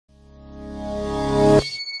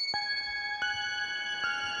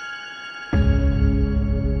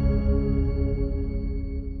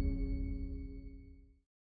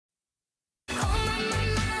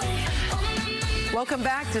Welcome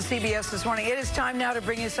back to CBS This Morning. It is time now to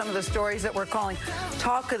bring you some of the stories that we're calling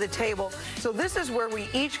Talk of the Table. So this is where we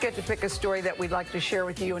each get to pick a story that we'd like to share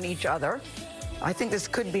with you and each other. I think this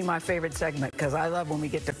could be my favorite segment because I love when we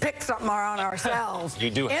get to pick something on ourselves. You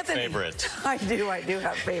do have Anthony, favorites. I do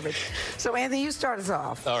have favorites. So Anthony, you start us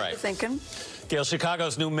off. All right. What are you thinking? Gail,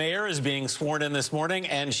 Chicago's new mayor is being sworn in this morning,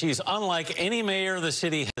 and she's unlike any mayor the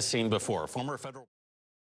city has seen before. Former federal